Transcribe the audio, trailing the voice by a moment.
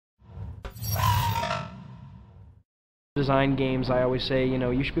design games, I always say, you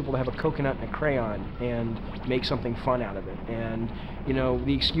know, you should be able to have a coconut and a crayon and make something fun out of it. And, you know,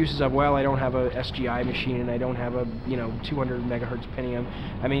 the excuses of, well, I don't have a SGI machine and I don't have a, you know, 200 megahertz Pentium.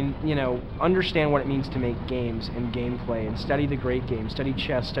 I mean, you know, understand what it means to make games and gameplay, and study the great games, study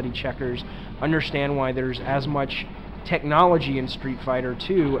chess, study checkers, understand why there's as much technology in Street Fighter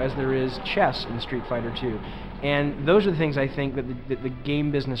 2 as there is chess in Street Fighter 2. And those are the things I think that the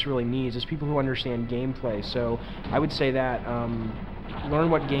game business really needs, is people who understand gameplay. So I would say that learn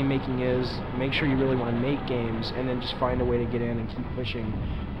what game making is, make sure you really want to make games, and then just find a way to get in and keep pushing,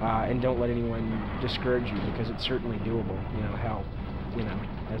 and don't let anyone discourage you, because it's certainly doable. You know, hell, you know,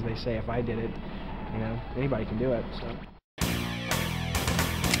 as they say, if I did it, you know, anybody can do it. So.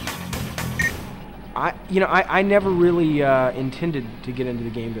 I never really intended to get into the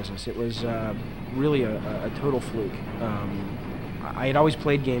game business. It was really a total fluke. I had always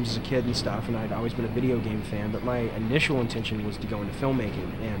played games as a kid and stuff, and I'd always been a video game fan, but my initial intention was to go into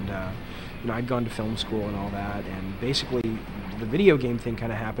filmmaking. And you know, I'd gone to film school and all that, and basically the video game thing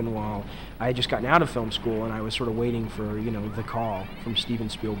kind of happened while I had just gotten out of film school, and I was sort of waiting for, you know, the call from Steven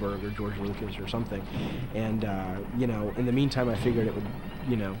Spielberg or George Lucas or something. And you know, in the meantime, I figured it would,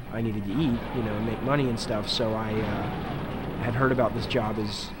 you know, I needed to eat, you know, and make money and stuff. So I had heard about this job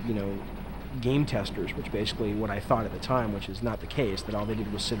as, you know, game testers, which basically what I thought at the time, which is not the case, that all they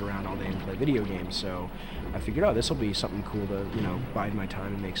did was sit around all day and play video games. So I figured, oh, this will be something cool to, you know, bide my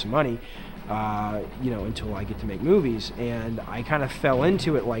time and make some money, you know, until I get to make movies. And I kind of fell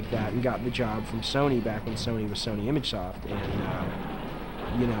into it like that and got the job from Sony back when Sony was Sony ImageSoft.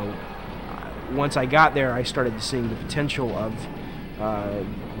 And you know, once I got there, I started seeing the potential of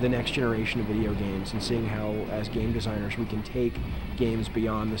the next generation of video games, and seeing how, as game designers, we can take games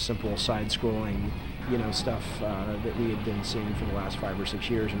beyond the simple side-scrolling, you know, stuff that we had been seeing for the last 5 or 6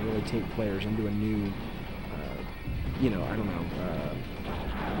 years, and really take players into a new, you know, I don't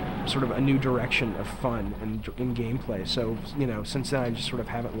know, sort of a new direction of fun and in gameplay. So, you know, since then I just sort of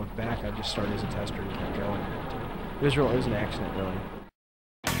haven't looked back. I just started as a tester and kept going. It was an accident, really.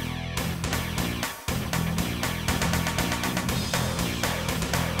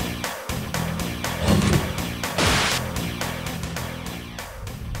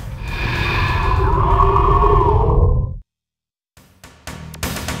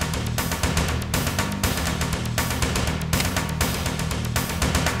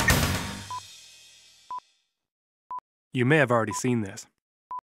 You may have already seen this.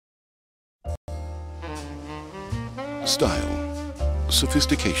 Style,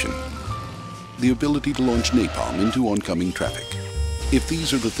 sophistication, the ability to launch napalm into oncoming traffic. If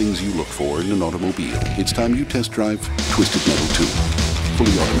these are the things you look for in an automobile, it's time you test drive Twisted Metal 2.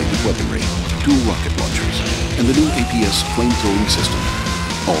 Fully automated weaponry, dual rocket launchers, and the new APS flame-throwing system.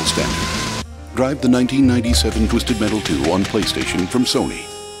 All standard. Drive the 1997 Twisted Metal 2 on PlayStation from Sony,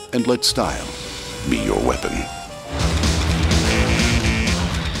 and let style be your weapon.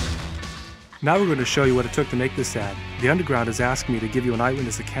 Now we're going to show you what it took to make this ad. The Underground has asked me to give you an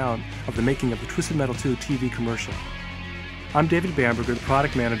eyewitness account of the making of the Twisted Metal 2 TV commercial. I'm David Bamberger, the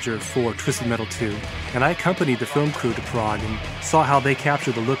product manager for Twisted Metal 2, and I accompanied the film crew to Prague and saw how they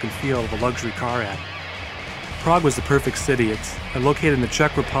captured the look and feel of a luxury car ad. Prague was the perfect city. It's located in the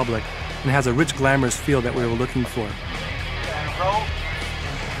Czech Republic and has a rich, glamorous feel that we were looking for.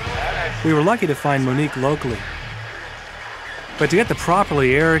 We were lucky to find Monique locally. But to get the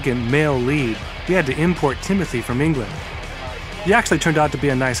properly arrogant male lead, we had to import Timothy from England. He actually turned out to be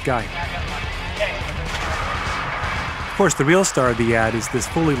a nice guy. Of course, the real star of the ad is this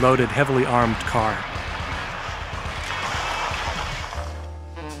fully loaded, heavily armed car.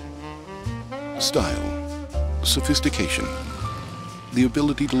 Style, sophistication, the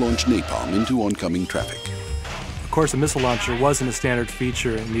ability to launch napalm into oncoming traffic. Of course, a missile launcher wasn't a standard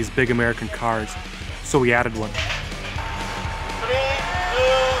feature in these big American cars, so we added one. 3, 2,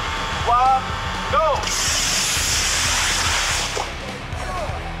 1, go!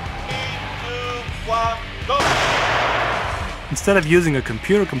 3, 2, 1, go! Instead of using a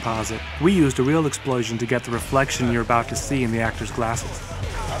computer composite, we used a real explosion to get the reflection you're about to see in the actor's glasses.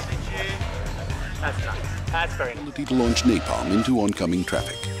 That's nice. That's very nice. Ability to launch napalm into oncoming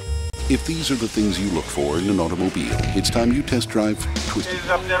traffic. If these are the things you look for in an automobile, it's time you test drive Twisted.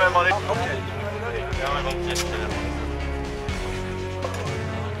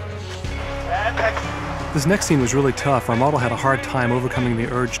 This next scene was really tough. Our model had a hard time overcoming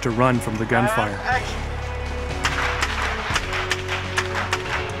the urge to run from the gunfire.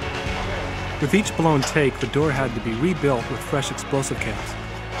 With each blown take, the door had to be rebuilt with fresh explosive caps.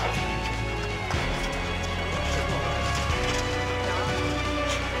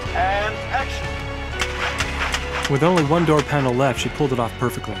 With only one door panel left, she pulled it off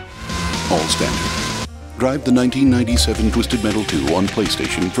perfectly. All standard. Drive the 1997 Twisted Metal 2 on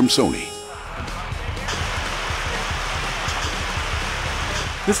PlayStation from Sony.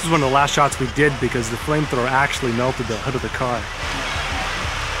 This was one of the last shots we did because the flamethrower actually melted the hood of the car.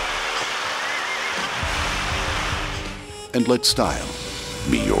 And let style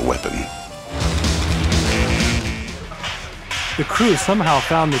be your weapon. The crew somehow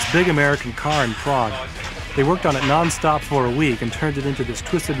found this big American car in Prague. They worked on it non-stop for a week and turned it into this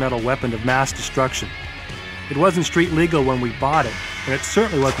twisted metal weapon of mass destruction. It wasn't street legal when we bought it, and it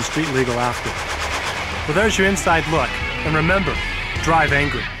certainly wasn't street legal after. Well, there's your inside look. And remember, drive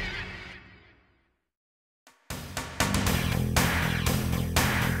angry.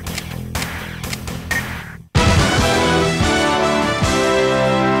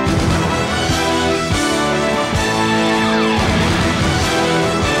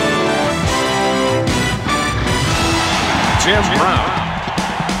 Jim Brown.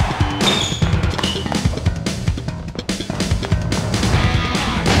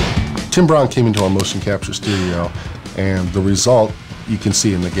 Tim Brown came into our motion capture studio, and the result you can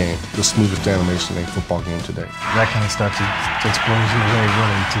see in the game, the smoothest animation in a football game today. That kind of stuff just blows you away,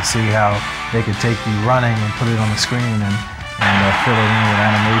 really, to see how they could take you running and put it on the screen and fill it in with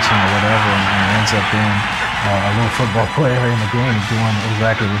animation or whatever, and it ends up being a little football player in the game doing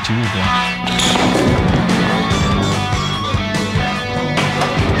exactly what you were doing.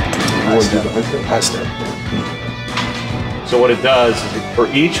 So what it does is for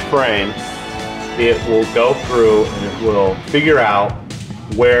each frame, it will go through and it will figure out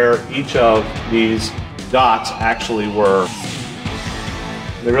where each of these dots actually were.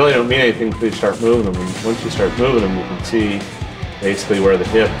 They really don't mean anything until you start moving them. And once you start moving them, you can see basically where the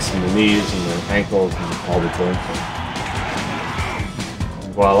hips and the knees and the ankles and all the joints are.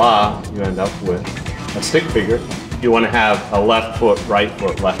 And voila, you end up with a stick figure. You want to have a left foot, right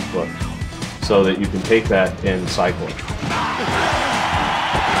foot, left foot, so that you can take that and cycle it.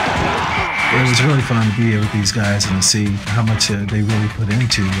 It was really fun to be here with these guys and to see how much they really put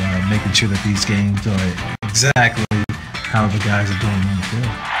into making sure that these games are exactly how the guys are doing on the field.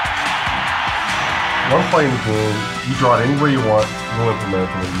 One playing the game, you draw it anywhere you want, we'll implement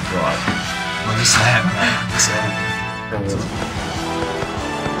it the way you draw it. Well, this is happening.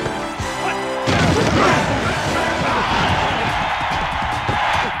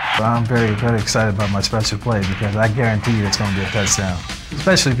 I'm very, very excited about my special play because I guarantee you it's going to be a touchdown,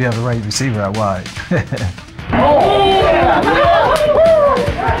 especially if you have the right receiver out wide.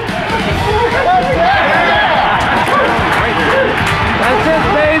 That's it,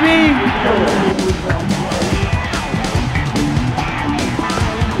 baby!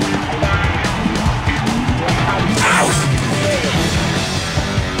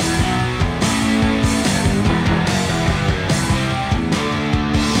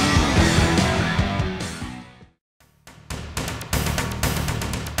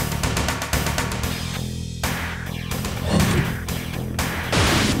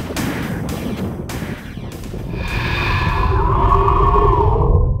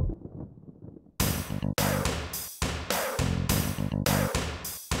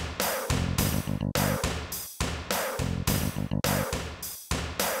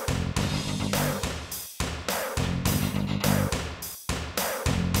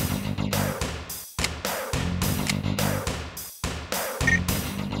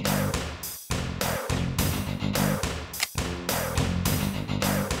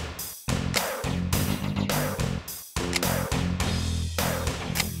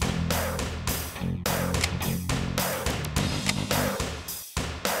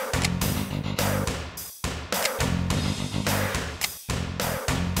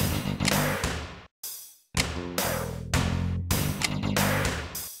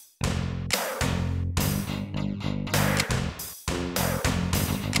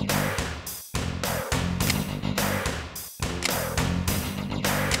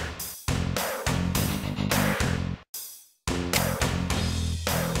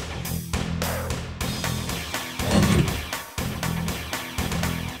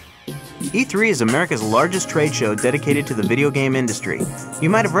 E3 is America's largest trade show dedicated to the video game industry. You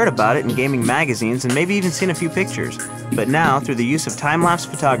might have read about it in gaming magazines and maybe even seen a few pictures. But now, through the use of time-lapse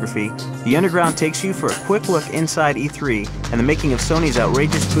photography, the Underground takes you for a quick look inside E3 and the making of Sony's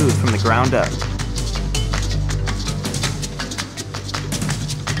outrageous booth from the ground up.